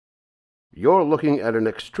You're looking at an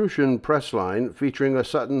extrusion press line featuring a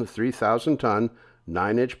Sutton 3,000-ton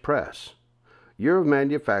 9-inch press. Year of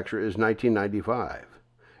manufacture is 1995.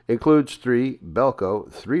 Includes 3 Belco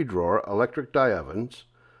 3-drawer electric die ovens,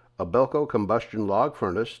 a Belco combustion log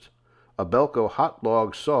furnace, a Belco hot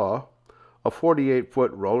log saw, a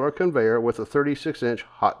 48-foot roller conveyor with a 36-inch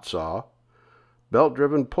hot saw,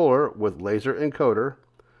 belt-driven puller with laser encoder,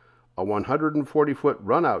 a 140-foot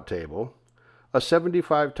run-out table, a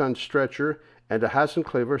 75-ton stretcher, and a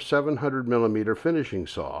Hasenclever 700mm finishing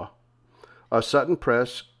saw. A Sutton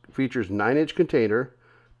press features 9-inch container,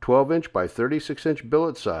 12-inch by 36-inch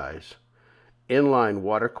billet size, inline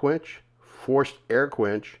water quench, forced air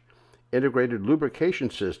quench, integrated lubrication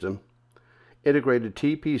system, integrated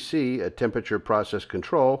TPC at temperature process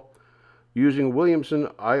control, using Williamson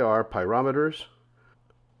IR pyrometers,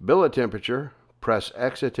 billet temperature, press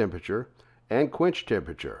exit temperature, and quench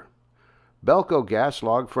temperature. Belco gas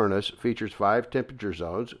log furnace features 5 temperature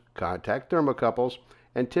zones, contact thermocouples,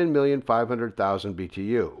 and 10,500,000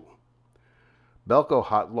 BTU. Belco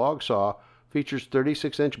Hot Log Saw features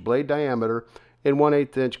 36-inch blade diameter and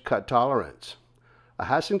 1/8-inch cut tolerance. A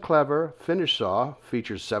Hasenclever finish saw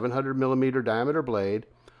features 700mm diameter blade,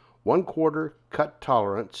 1/4 cut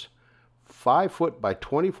tolerance, 5-foot by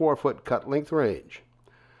 24-foot cut length range.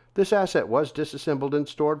 This asset was disassembled and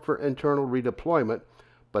stored for internal redeployment,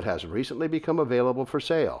 but has recently become available for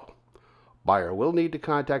sale. Buyer will need to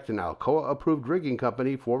contact an Alcoa-approved rigging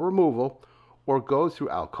company for removal or go through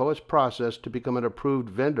Alcoa's process to become an approved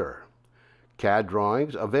vendor. CAD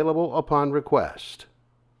drawings available upon request.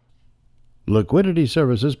 Liquidity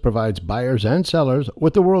Services provides buyers and sellers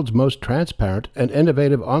with the world's most transparent and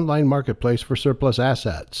innovative online marketplace for surplus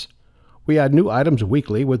assets. We add new items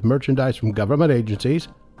weekly with merchandise from government agencies,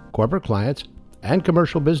 corporate clients, and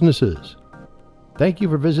commercial businesses. Thank you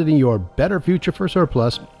for visiting your Better Future for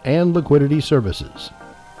Surplus and Liquidity Services.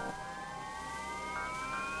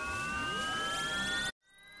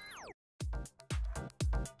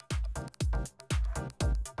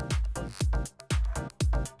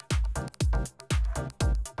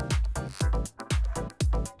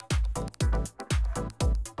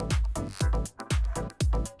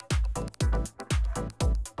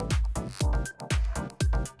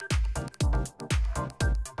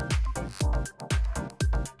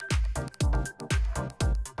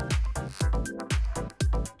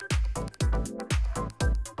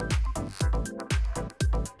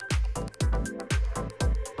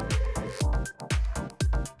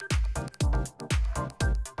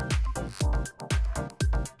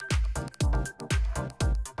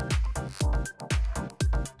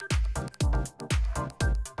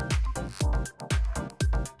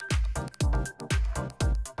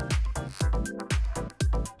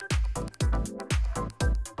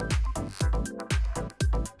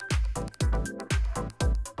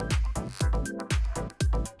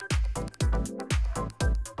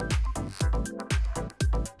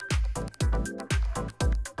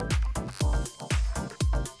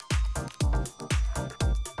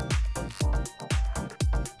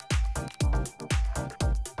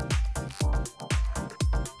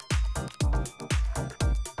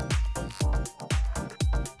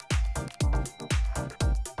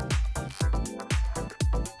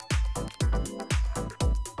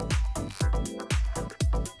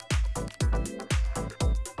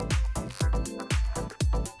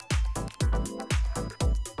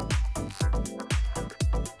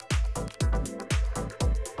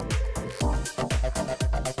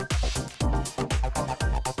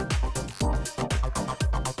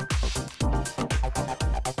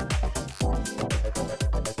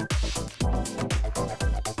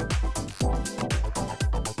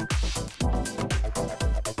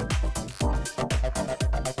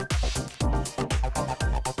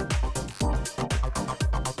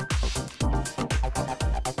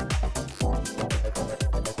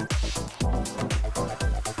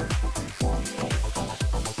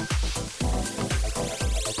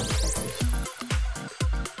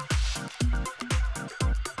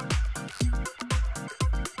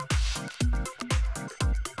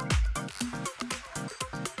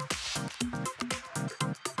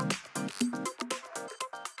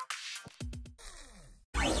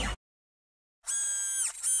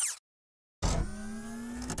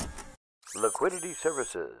 Liquidity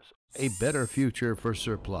Services. A better future for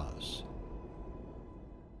surplus.